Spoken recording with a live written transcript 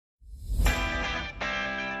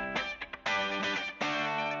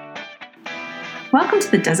Welcome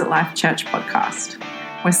to the Desert Life Church podcast.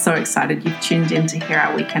 We're so excited you've tuned in to hear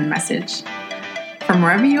our weekend message. From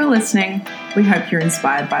wherever you are listening, we hope you're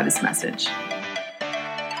inspired by this message.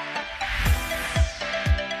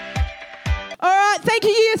 All right, thank you,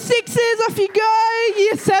 Year 6s. Off you go.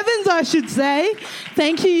 Year 7s, I should say.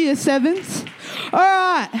 Thank you, Year 7s. All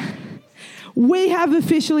right, we have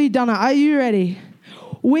officially done it. Are you ready?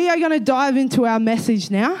 We are going to dive into our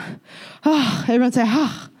message now. Everyone say,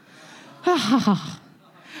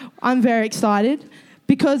 I'm very excited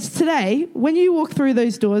because today, when you walk through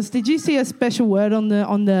those doors, did you see a special word on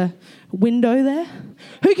the window there?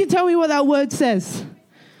 Who can tell me what that word says?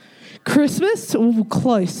 Christmas? Ooh,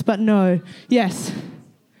 close, but no. Yes.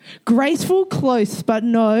 Graceful? Close, but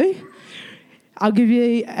no. I'll give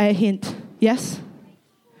you a hint. Yes?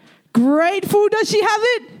 Grateful? Does she have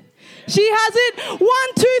it? She has it. 1,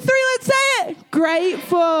 2, 3, let's say it.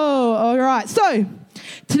 Grateful. All right. So,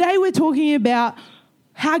 today we're talking about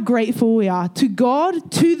how grateful we are to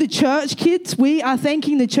God, to the church kids. We are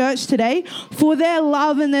thanking the church today for their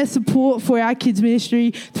love and their support for our kids'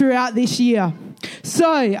 ministry throughout this year.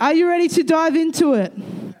 So, are you ready to dive into it?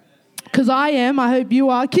 Because I am. I hope you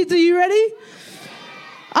are. Kids, are you ready?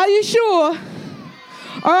 Are you sure?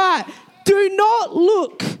 All right. Do not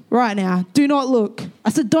look right now. Do not look.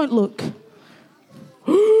 I said don't look.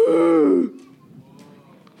 I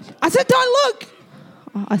said don't look.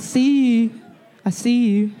 Oh, I see you. I see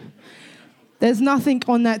you. There's nothing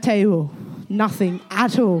on that table. Nothing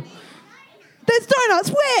at all. There's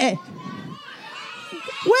donuts. Where?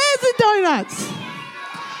 Where's the donuts?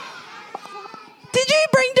 Did you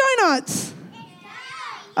bring donuts?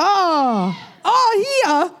 Oh,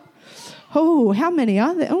 here. Oh, how many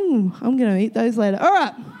are there? Oh, I'm going to eat those later. All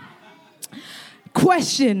right.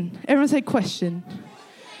 Question. Everyone say question.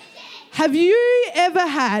 Have you ever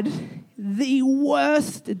had the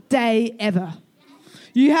worst day ever?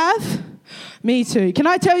 You have? Me too. Can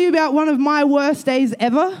I tell you about one of my worst days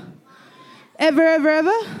ever?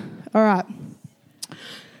 Ever? All right.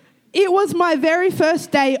 It was my very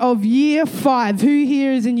first day of year 5. Who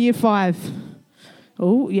here is in year 5?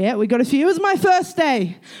 Oh, yeah, we got a few. It was my first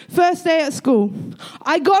day at school.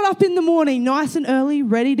 I got up in the morning nice and early,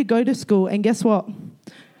 ready to go to school. And guess what?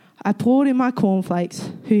 I poured in my cornflakes.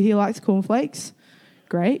 Who here likes cornflakes?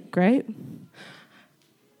 Great.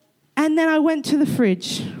 And then I went to the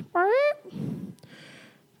fridge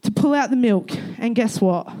to pull out the milk. And guess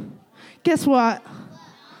what? There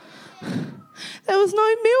was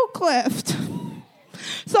no milk left.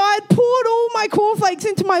 So I poured all my cornflakes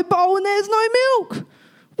into my bowl and there's no milk.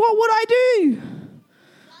 What would I do?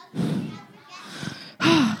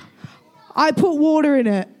 I put water in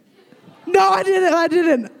it. No, I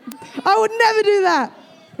didn't. I would never do that.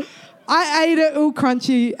 I ate it all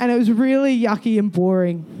crunchy and it was really yucky and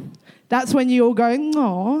boring. That's when you all go, aw.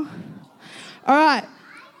 All right.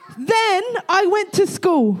 Then I went to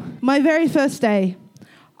school, my very first day.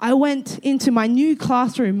 I went into my new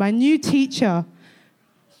classroom, my new teacher.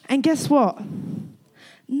 And guess what?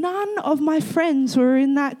 None of my friends were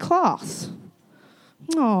in that class.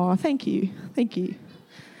 Oh, thank you.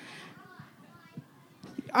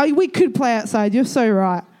 We could play outside. You're so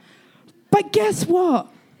right. But guess what?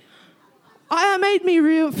 It made me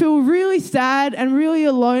feel really sad and really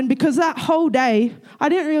alone because that whole day I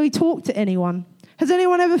didn't really talk to anyone. Has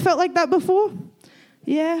anyone ever felt like that before?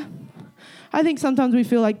 Yeah. I think sometimes we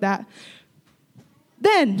feel like that.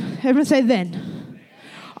 Then, everyone say then.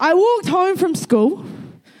 I walked home from school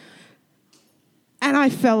and I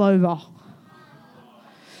fell over.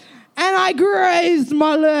 And I grazed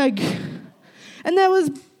my leg. And there was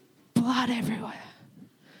blood everywhere.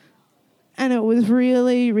 And it was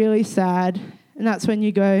really, really sad. And that's when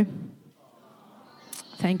you go,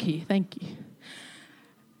 thank you.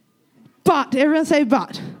 But, everyone say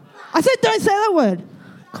but. I said don't say that word.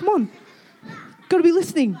 Come on. Got to be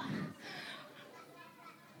listening.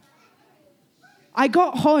 I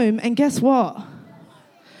got home and guess what?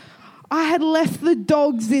 I had left the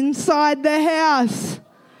dogs inside the house.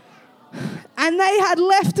 And they had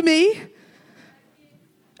left me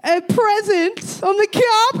a present on the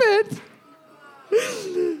carpet.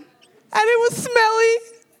 And it was smelly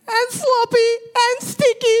and sloppy and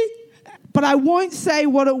sticky. But I won't say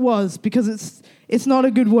what it was because it's not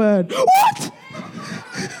a good word. What?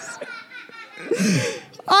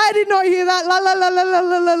 I did not hear that. La la la la la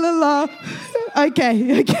la la la la.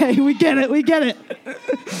 Okay, we get it.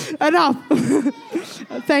 Enough.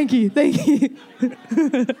 Thank you.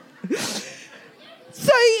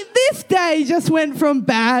 So this day just went from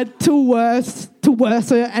bad to worse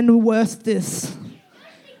and worstest.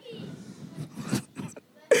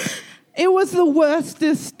 It was the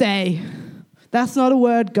worstest day That's not a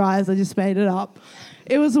word, guys. I just made it up.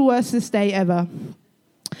 It was the worstest day ever.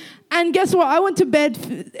 And guess what? I went to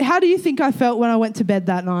bed. How do you think I felt when I went to bed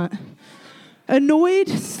that night? Annoyed?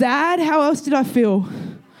 Sad? How else did I feel?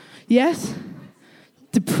 Yes?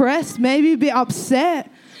 Depressed? Maybe a bit upset?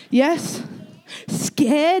 Yes?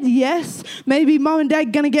 Scared? Yes? Maybe mum and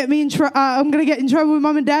dad going to get me I'm going to get in trouble with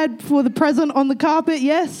mum and dad for the present on the carpet?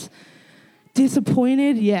 Yes?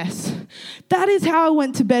 Disappointed? Yes. That is how I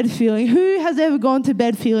went to bed feeling. Who has ever gone to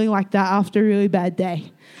bed feeling like that after a really bad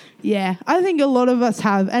day? Yeah, I think a lot of us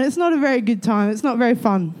have, and it's not a very good time. It's not very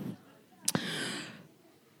fun.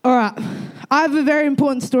 All right, I have a very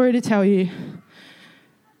important story to tell you.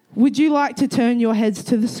 Would you like to turn your heads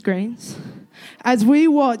to the screens as we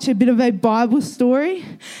watch a bit of a Bible story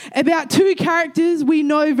about two characters we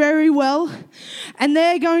know very well, and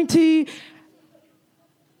they're going to...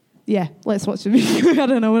 Yeah, let's watch the video. I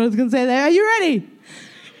don't know what I was going to say there. Are you ready?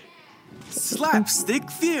 Slapstick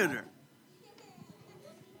Theater.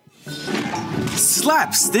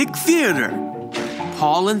 Slapstick Theater.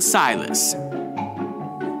 Paul and Silas.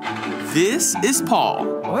 This is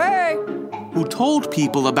Paul, who told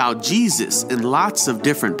people about Jesus in lots of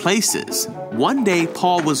different places. One day,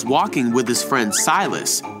 Paul was walking with his friend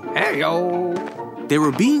Silas. Hey-yo. They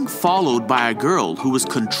were being followed by a girl who was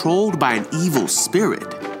controlled by an evil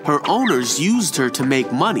spirit. Her owners used her to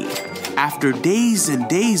make money. After days and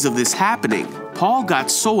days of this happening, Paul got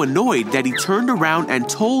so annoyed that he turned around and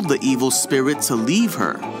told the evil spirit to leave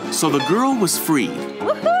her. So the girl was freed.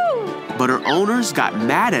 Woohoo! But her owners got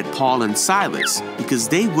mad at Paul and Silas because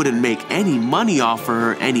they wouldn't make any money off of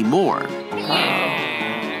her anymore.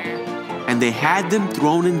 And they had them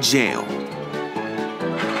thrown in jail.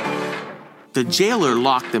 The jailer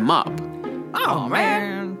locked them up. Oh,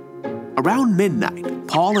 man. Around midnight,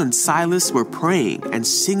 Paul and Silas were praying and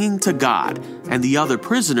singing to God, and the other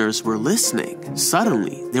prisoners were listening.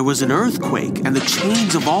 Suddenly, there was an earthquake, and the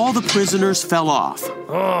chains of all the prisoners fell off.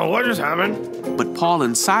 Oh, what just happened? But Paul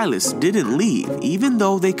and Silas didn't leave, even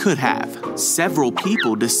though they could have. Several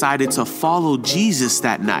people decided to follow Jesus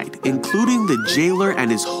that night, including the jailer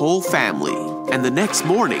and his whole family. And the next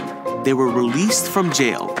morning, they were released from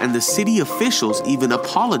jail, and the city officials even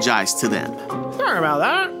apologized to them. Sorry about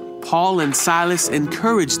that. Paul and Silas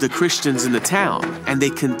encouraged the Christians in the town, and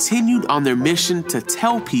they continued on their mission to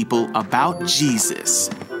tell people about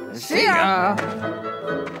Jesus. See ya.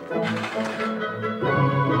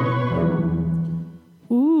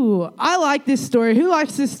 Ooh, I like this story. Who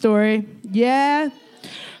likes this story? Yeah.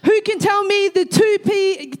 Who can tell me the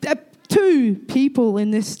two people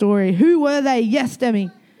in this story? Who were they? Yes,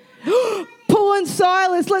 Demi. Paul and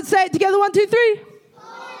Silas. Let's say it together. 1, 2, 3.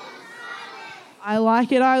 I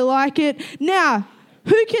like it. I like it. Now,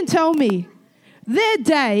 who can tell me their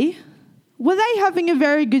day, were they having a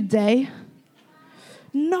very good day?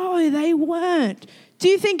 No, they weren't. Do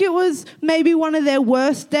you think it was maybe one of their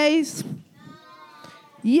worst days?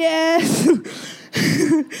 Yes.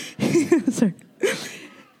 Sorry.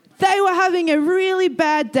 They were having a really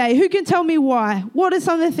bad day. Who can tell me why? What are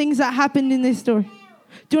some of the things that happened in this story?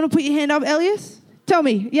 Do you want to put your hand up, Elias? Tell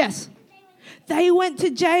me. Yes. They went to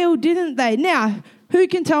jail, didn't they? Now, who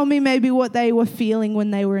can tell me maybe what they were feeling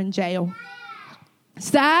when they were in jail?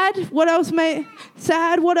 Sad? What else, mate?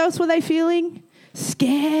 Sad? What else were they feeling?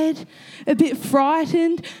 Scared? A bit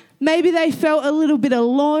frightened? Maybe they felt a little bit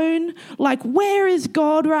alone. Like, where is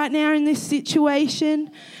God right now in this situation?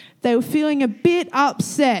 They were feeling a bit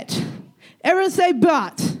upset. Everyone say,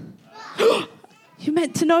 but. You're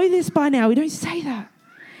meant to know this by now. We don't say that.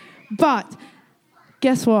 But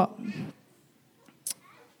guess what?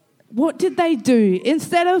 What did they do?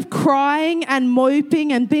 Instead of crying and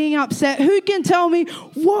moping and being upset, who can tell me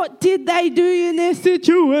what did they do in this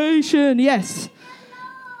situation? Yes.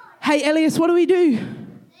 Hey, Elias, what do we do?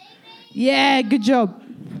 Yeah, good job.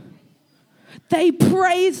 They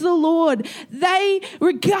praise the Lord. They,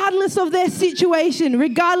 regardless of their situation,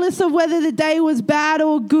 regardless of whether the day was bad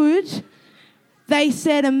or good, they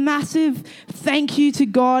said a massive thank you to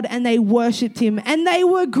God and they worshipped him. And they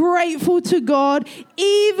were grateful to God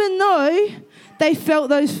even though they felt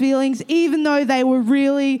those feelings, even though they were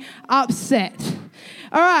really upset.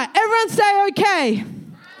 All right, everyone say okay.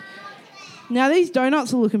 Now these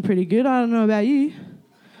donuts are looking pretty good. I don't know about you.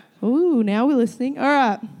 Ooh, now we're listening. All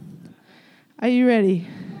right. Are you ready?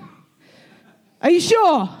 Are you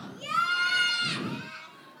sure? Yes,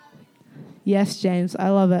 yes, James. I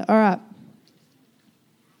love it. All right.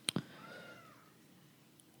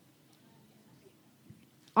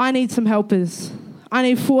 I need some helpers. I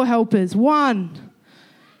need 4 helpers. 1,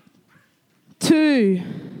 2,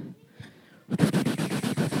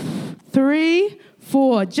 3,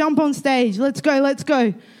 4. Jump on stage. Let's go.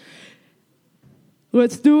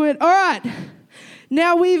 Let's do it. All right.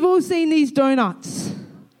 Now we've all seen these donuts.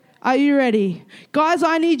 Are you ready? Guys,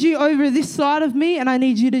 I need you over this side of me and I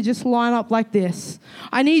need you to just line up like this.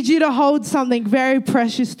 I need you to hold something very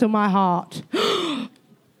precious to my heart. Do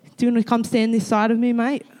you want to come stand this side of me,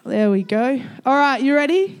 mate? There we go. All right, you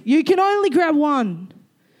ready? You can only grab one.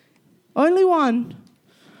 Only one.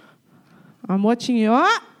 I'm watching you.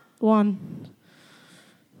 Ah, one.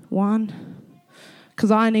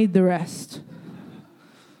 Because I need the rest.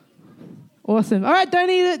 Awesome. All right, don't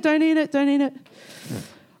eat it.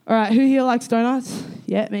 All right, who here likes donuts?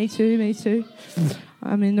 Yeah, me too.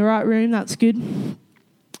 I'm in the right room. That's good.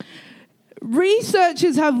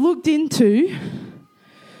 Researchers have looked into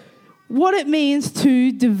what it means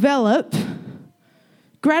to develop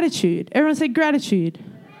gratitude. Everyone say gratitude.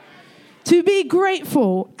 To be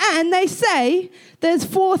grateful. And they say there's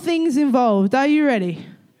 4 things involved. Are you ready?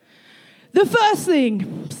 The first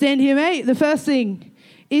thing, stand here, mate. The first thing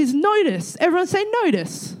is notice. Everyone say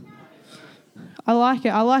notice. I like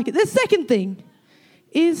it. The second thing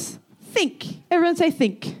is think. Everyone say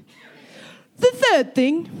think. The third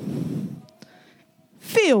thing,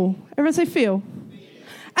 feel. Everyone say feel.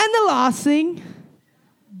 And the last thing,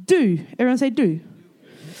 do. Everyone say do.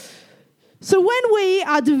 So when we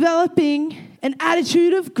are developing an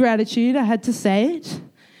attitude of gratitude, I had to say it,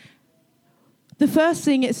 the first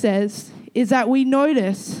thing it says is that we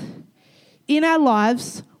notice in our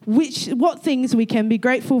lives what things we can be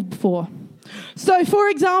grateful for. So, for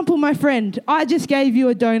example, my friend, I just gave you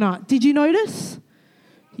a donut. Did you notice?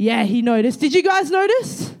 Yeah, he noticed. Did you guys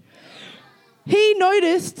notice? He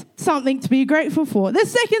noticed something to be grateful for. The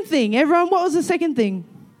second thing, everyone, what was the second thing?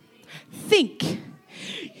 Think.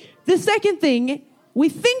 The second thing, we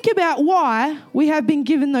think about why we have been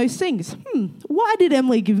given those things. Why did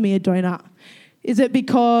Emily give me a donut? Is it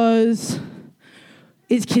because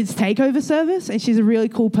it's kids' takeover service and she's a really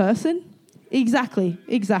cool person? Exactly.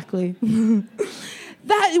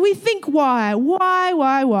 That we think why.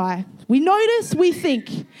 We notice, we think.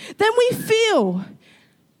 Then we feel.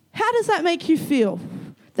 How does that make you feel?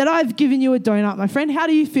 That I've given you a donut, my friend. How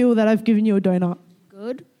do you feel that I've given you a donut?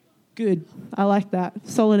 Good. I like that.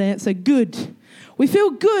 Solid answer. Good. We feel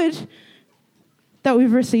good that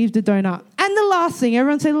we've received a donut. And the last thing,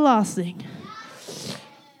 everyone say the last thing,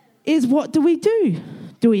 is what do we do?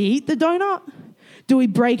 Do we eat the donut? Do we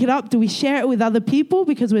break it up? Do we share it with other people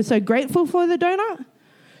because we're so grateful for the donut?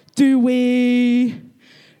 Do we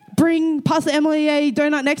bring Pastor Emily a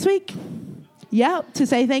donut next week? Yeah, to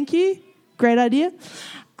say thank you. Great idea.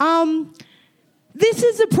 This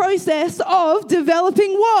is the process of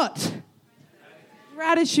developing what?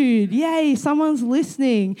 Gratitude. Yay, someone's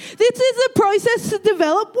listening. This is the process to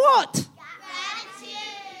develop what?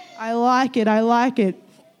 Gratitude. I like it.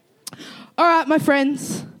 All right, my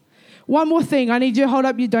friends. One more thing. I need you to hold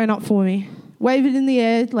up your donut for me. Wave it in the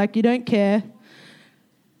air like you don't care.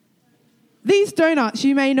 These donuts,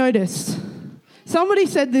 you may notice. Somebody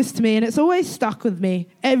said this to me, and it's always stuck with me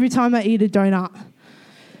every time I eat a donut.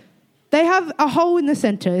 They have a hole in the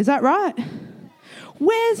center. Is that right?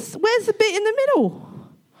 Where's the bit in the middle?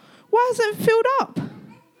 Why isn't it filled up?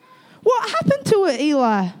 What happened to it,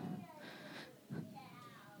 Eli?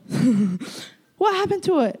 What happened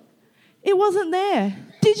to it? It wasn't there.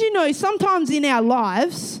 Did you know sometimes in our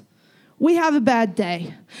lives, we have a bad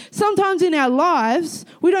day. Sometimes in our lives,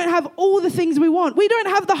 we don't have all the things we want. We don't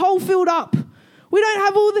have the hole filled up. We don't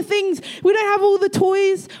have all the things. We don't have all the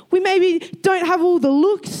toys. We maybe don't have all the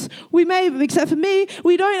looks. We may, except for me, there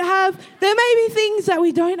may be things that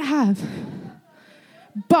we don't have.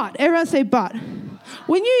 But, everyone say but.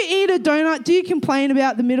 When you eat a donut, do you complain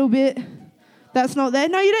about the middle bit that's not there?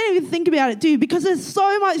 No, you don't even think about it, do you? Because there's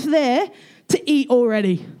so much there to eat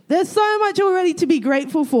already. There's so much already to be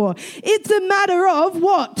grateful for. It's a matter of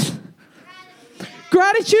what?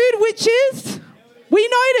 Gratitude, which is, we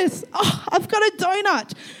notice, I've got a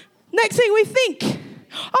donut. Next thing we think,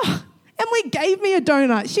 Emily gave me a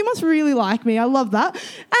donut. She must really like me. I love that. And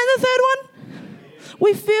the third one,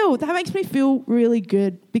 we feel, that makes me feel really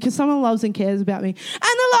good because someone loves and cares about me. And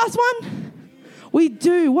the last one, we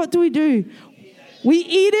do. What do? We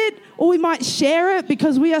eat it, or we might share it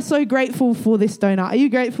because we are so grateful for this donut. Are you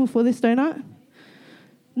grateful for this donut?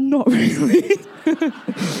 Not really.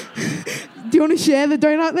 Do you want to share the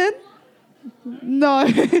donut then? No.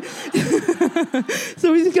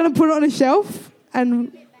 So we're just going to put it on a shelf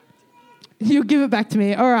and you'll give it back to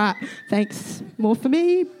me. All right. Thanks. More for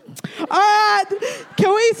me. All right.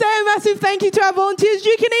 Can we say a massive thank you to our volunteers?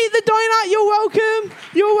 You can eat the donut.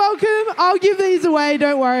 You're welcome. I'll give these away.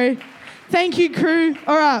 Don't worry. Thank you, crew.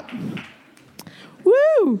 All right.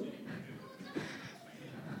 Woo!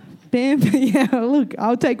 Bam. Yeah, look,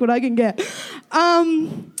 I'll take what I can get. All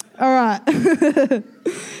right.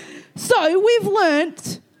 So we've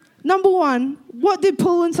learnt, number one, what did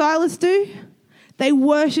Paul and Silas do? They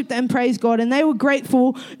worshipped and praised God, and they were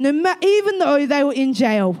grateful even though they were in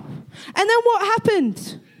jail. And then what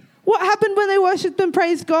happened? What happened when they worshipped and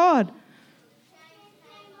praised God?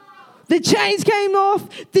 The chains came off,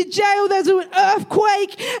 the jail, there's an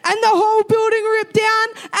earthquake, and the whole building ripped down.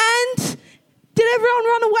 And did everyone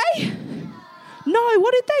run away? No,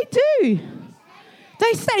 what did they do?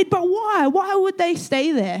 They stayed, but why? Why would they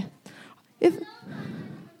stay there?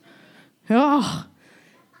 Why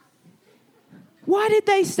did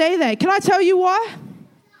they stay there? Can I tell you why?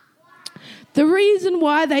 The reason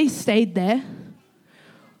why they stayed there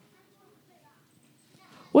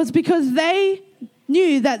was because they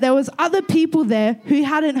knew that there was other people there who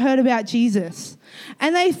hadn't heard about Jesus.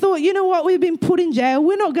 And they thought, you know what, we've been put in jail.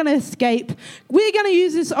 We're not going to escape. We're going to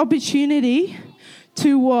use this opportunity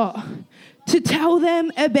to what? To tell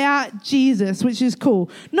them about Jesus, which is cool.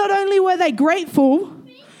 Not only were they grateful,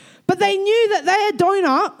 but they knew that their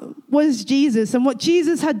donut was Jesus and what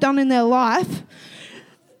Jesus had done in their life.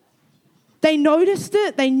 They noticed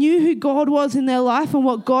it. They knew who God was in their life and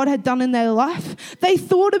what God had done in their life. They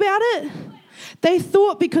thought about it. They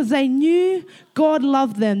thought because they knew God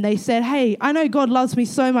loved them. They said, hey, I know God loves me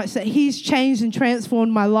so much that he's changed and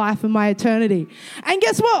transformed my life and my eternity. And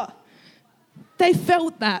guess what? They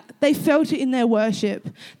felt that. They felt it in their worship.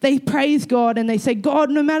 They praised God and they said, God,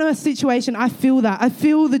 no matter my situation, I feel that. I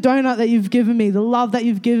feel the donut that you've given me, the love that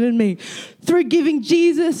you've given me through giving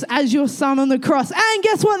Jesus as your son on the cross. And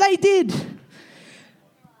guess what they did?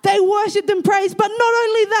 They worshipped and praised, but not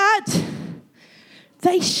only that,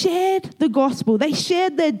 they shared the gospel. They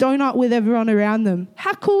shared their donut with everyone around them.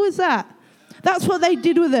 How cool is that? That's what they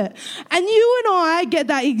did with it. And you and I get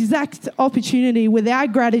that exact opportunity with our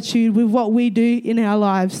gratitude with what we do in our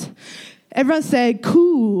lives. Everyone say,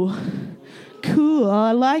 cool. Cool.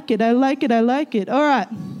 I like it. I like it. I like it. All right.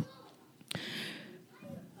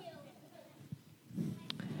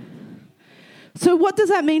 So what does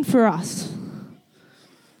that mean for us?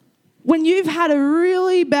 When you've had a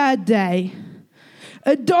really bad day,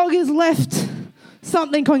 a dog has left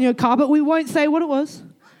something on your carpet, we won't say what it was.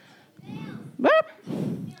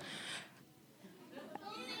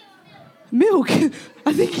 Milk.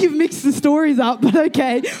 I think you've mixed the stories up, but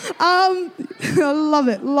okay. I love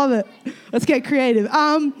it. Love it. Let's get creative.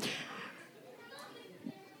 No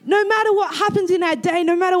matter what happens in our day,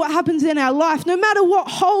 no matter what happens in our life, no matter what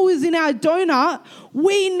hole is in our donut,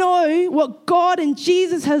 we know what God and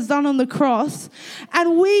Jesus has done on the cross,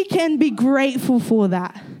 and we can be grateful for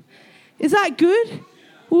that. Is that good?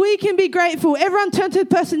 We can be grateful. Everyone turn to the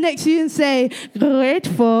person next to you and say,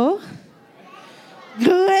 grateful.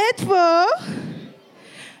 Grateful.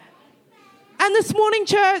 And this morning,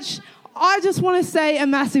 church, I just want to say a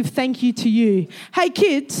massive thank you to you. Hey,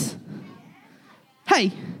 kids.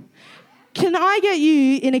 Hey, can I get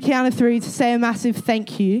you in a count of 3 to say a massive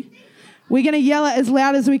thank you? We're going to yell it as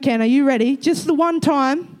loud as we can. Are you ready? Just the one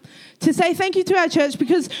time to say thank you to our church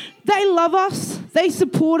because they love us, they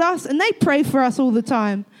support us, and they pray for us all the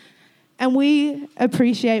time. And we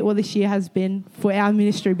appreciate what this year has been for our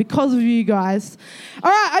ministry because of you guys.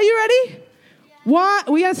 All right, are you ready? We're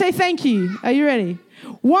going to say thank you. Are you ready?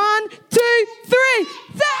 1, 2, 3.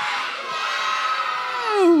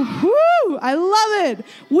 Woo! I love it.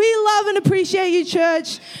 We love and appreciate you,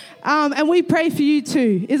 church, and we pray for you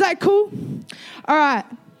too. Is that cool? All right.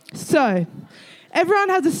 So, everyone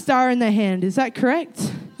has a star in their hand. Is that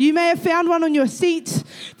correct? You may have found one on your seat.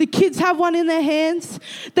 The kids have one in their hands.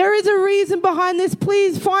 There is a reason behind this.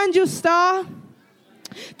 Please find your star.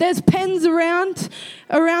 There's pens around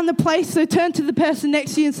the place, so turn to the person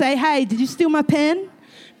next to you and say, hey, did you steal my pen?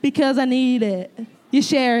 Because I need it. You're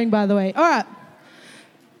sharing, by the way. All right.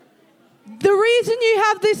 The reason you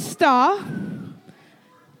have this star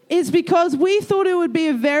is because we thought it would be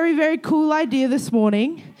a very, very cool idea this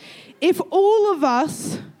morning if all of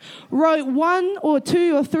us wrote 1 or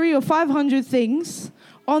 2 or 3 or 500 things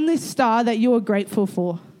on this star that you're grateful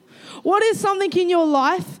for. What is something in your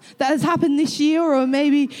life that has happened this year or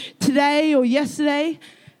maybe today or yesterday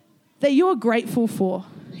that you're grateful for?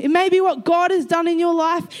 It may be what God has done in your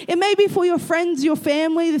life. It may be for your friends, your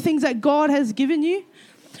family, the things that God has given you.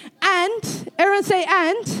 And, everyone say,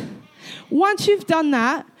 and, once you've done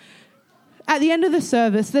that, at the end of the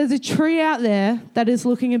service, there's a tree out there that is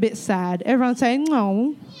looking a bit sad. Everyone saying,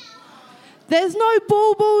 no. There's no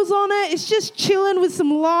baubles on it. It's just chilling with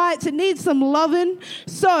some lights. It needs some loving.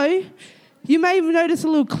 So, you may notice a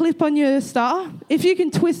little clip on your star. If you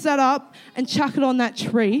can twist that up and chuck it on that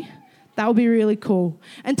tree, that would be really cool.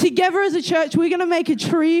 And together as a church, we're going to make a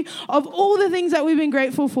tree of all the things that we've been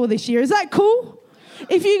grateful for this year. Is that cool?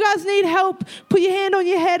 If you guys need help, put your hand on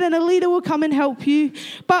your head and a leader will come and help you.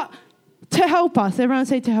 But to help us, everyone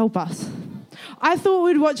say to help us. I thought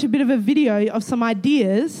we'd watch a bit of a video of some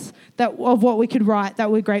ideas of what we could write that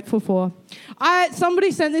we're grateful for. Somebody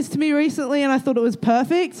sent this to me recently and I thought it was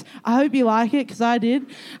perfect. I hope you like it because I did.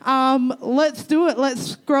 Let's do it.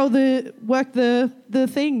 Let's work the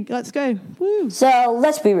thing. Let's go. Woo. So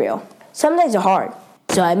let's be real. Some days are hard.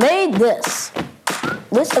 So I made this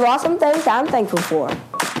list of awesome things I'm thankful for.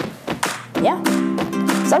 Yeah.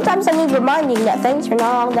 Sometimes I need reminding that things are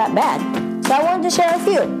not all that bad. So I wanted to share a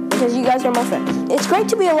few because you guys are my friends. It's great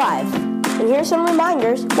to be alive. And here's some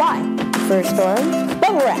reminders why. First one,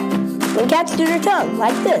 bubble wrap. When cats do their tongue,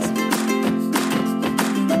 like this.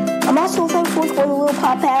 I'm also thankful for the little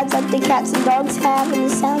paw pads like the cats and dogs have and the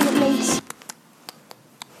sound it makes.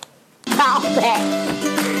 Paw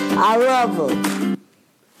pads. I love them.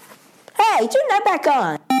 Hey, turn that back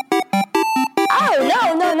on. Oh, no.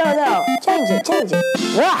 Change it.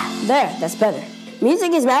 Ah, there, that's better.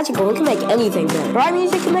 Music is magical. It can make anything better. Right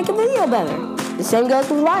music can make a video better. The same goes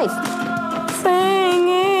with life.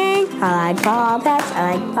 Singing. I like paw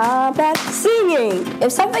pats. Singing.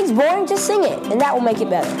 If something's boring, just sing it, and that will make it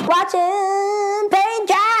better. Watching paint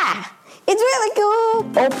dry. It's really cool.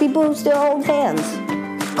 Old people who still hold hands.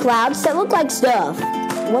 Clouds that look like stuff.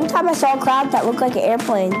 One time I saw a cloud that looked like an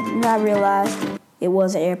airplane, and I realized it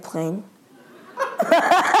was an airplane.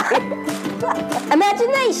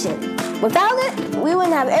 Imagination. Without it, we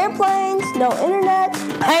wouldn't have airplanes, no internet,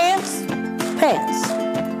 pants.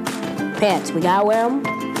 We gotta wear them,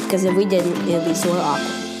 because if we didn't, it would be sort of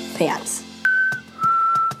awkward. Pants.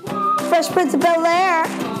 Fresh Prince of Bel-Air.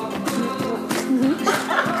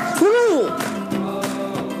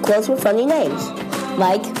 Clothes with funny names,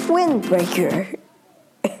 like Windbreaker.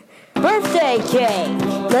 Birthday cake.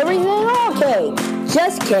 Everything all cake.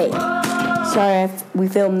 Just cake. Sorry if we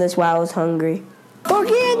filmed this while I was hungry.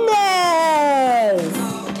 Forgiveness!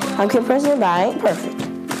 I'm Kid President, but I ain't perfect.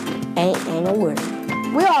 Ain't no word.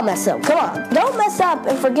 We all mess up. Come on. Don't mess up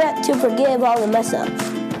and forget to forgive all the mess ups.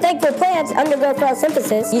 Thankful plants undergo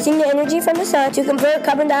photosynthesis, using the energy from the sun to convert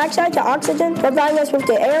carbon dioxide to oxygen, providing us with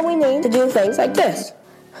the air we need to do things like this.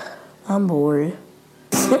 I'm bored.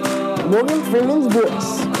 Morgan Freeman's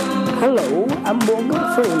voice. Hello, I'm Morgan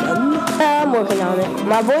Freeman. I'm working on it.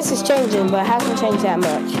 My voice is changing, but it hasn't changed that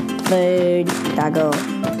much. Food. I go,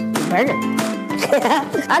 burger.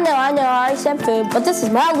 I know, I already said food, but this is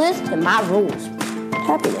my list and my rules.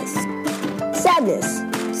 Happiness. Sadness.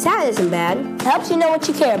 Sad isn't bad. It helps you know what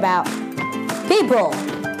you care about. People.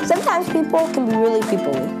 Sometimes people can be really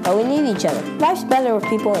people-y, but we need each other. Life's better with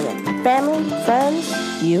people in it. Family, friends,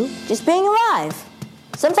 you. Just being alive.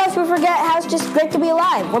 Sometimes we forget how it's just great to be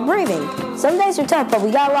alive. We're breathing. Some days are tough, but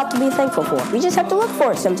we got a lot to be thankful for. We just have to look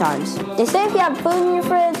for it sometimes. They say if you have food in your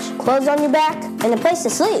fridge, clothes on your back, and a place to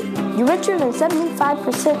sleep, you're richer than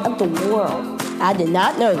 75% of the world. I did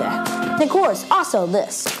not know that. And of course, also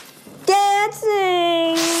this.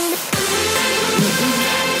 Dancing!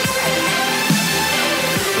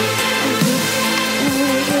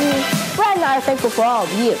 Brad and I are thankful for all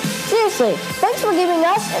of you. Seriously, thanks for giving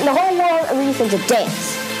us and the whole world a reason to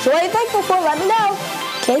dance. So what are you thankful for? Let me know.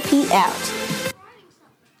 KP out.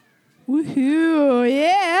 Woohoo,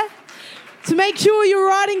 yeah. To make sure you're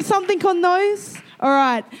writing something on those. All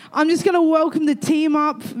right, I'm just going to welcome the team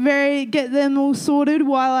up, get them all sorted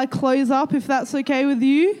while I close up, if that's okay with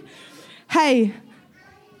you. Hey,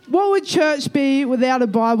 what would church be without a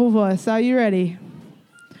Bible verse? Are you ready?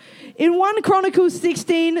 In 1 Chronicles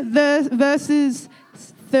 16, verses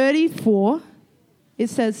 34, it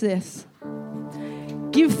says this.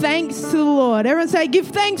 Give thanks to the Lord. Everyone say, give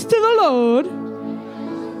thanks to the Lord.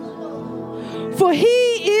 For he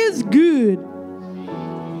is good.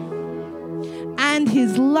 And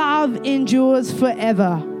his love endures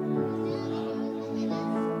forever.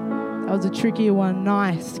 That was a trickier one.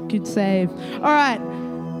 Nice. Good save. All right.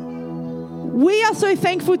 We are so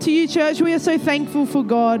thankful to you, church. We are so thankful for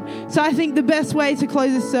God. So I think the best way to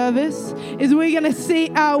close this service is we're going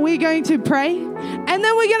to pray, and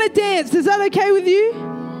then we're going to dance. Is that okay with you?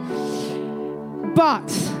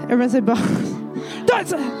 But, everyone say but. Don't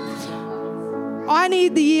say. I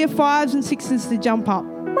need the year 5s and 6s to jump up.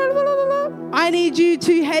 I need you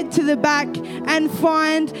to head to the back and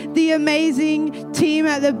find the amazing team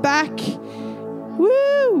at the back.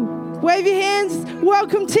 Woo! Wave your hands.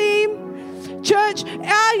 Welcome, team. Church,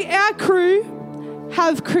 our crew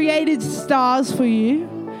have created stars for you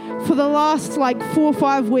for the last 4 or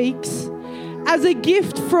 5 weeks as a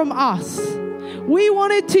gift from us. We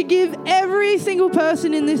wanted to give every single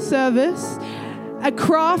person in this service a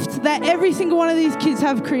craft that every single one of these kids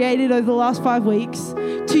have created over the last 5 weeks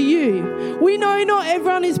to you. We know not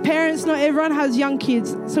everyone is parents, not everyone has young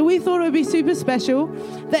kids. So we thought it would be super special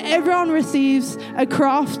that everyone receives a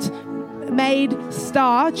craft made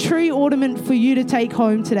star tree ornament for you to take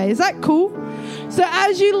home today. Is that cool? So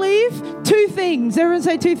as you leave, 2 things. Everyone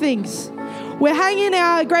say 2 things. We're hanging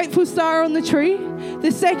our grateful star on the tree.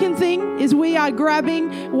 The second thing is we are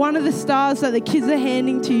grabbing one of the stars that the kids are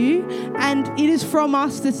handing to you, and it is from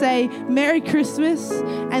us to say Merry Christmas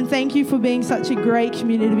and thank you for being such a great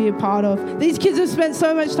community to be a part of. These kids have spent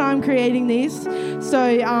so much time creating these, so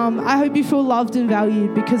I hope you feel loved and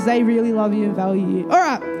valued because they really love you and value you. All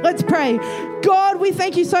right, let's pray. God, we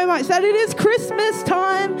thank you so much that it is Christmas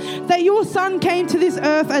time, that your son came to this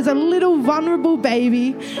earth as a little vulnerable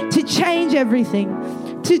baby to change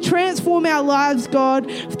everything, to transform our lives,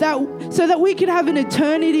 God, so that we could have an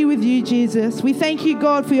eternity with you, Jesus. We thank you,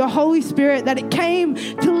 God, for your Holy Spirit, that it came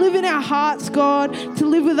to live in our hearts, God, to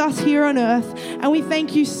live with us here on earth. And we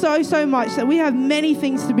thank you so, so much that we have many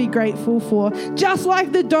things to be grateful for. Just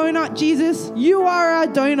like the donut, Jesus, you are our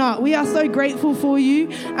donut. We are so grateful for you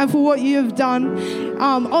and for what you have done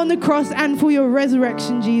on the cross and for your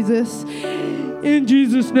resurrection, Jesus. In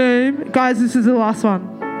Jesus' name. Guys, this is the last one.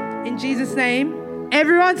 In Jesus' name.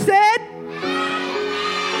 Everyone said?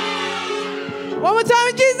 One more time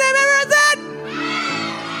in Jesus' name, everyone said?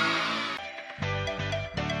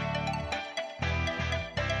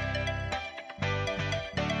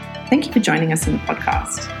 Thank you for joining us in the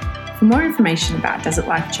podcast. For more information about Desert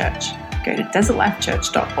Life Church, go to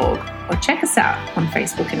desertlifechurch.org or check us out on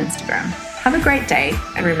Facebook and Instagram. Have a great day,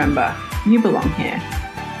 and remember, you belong here.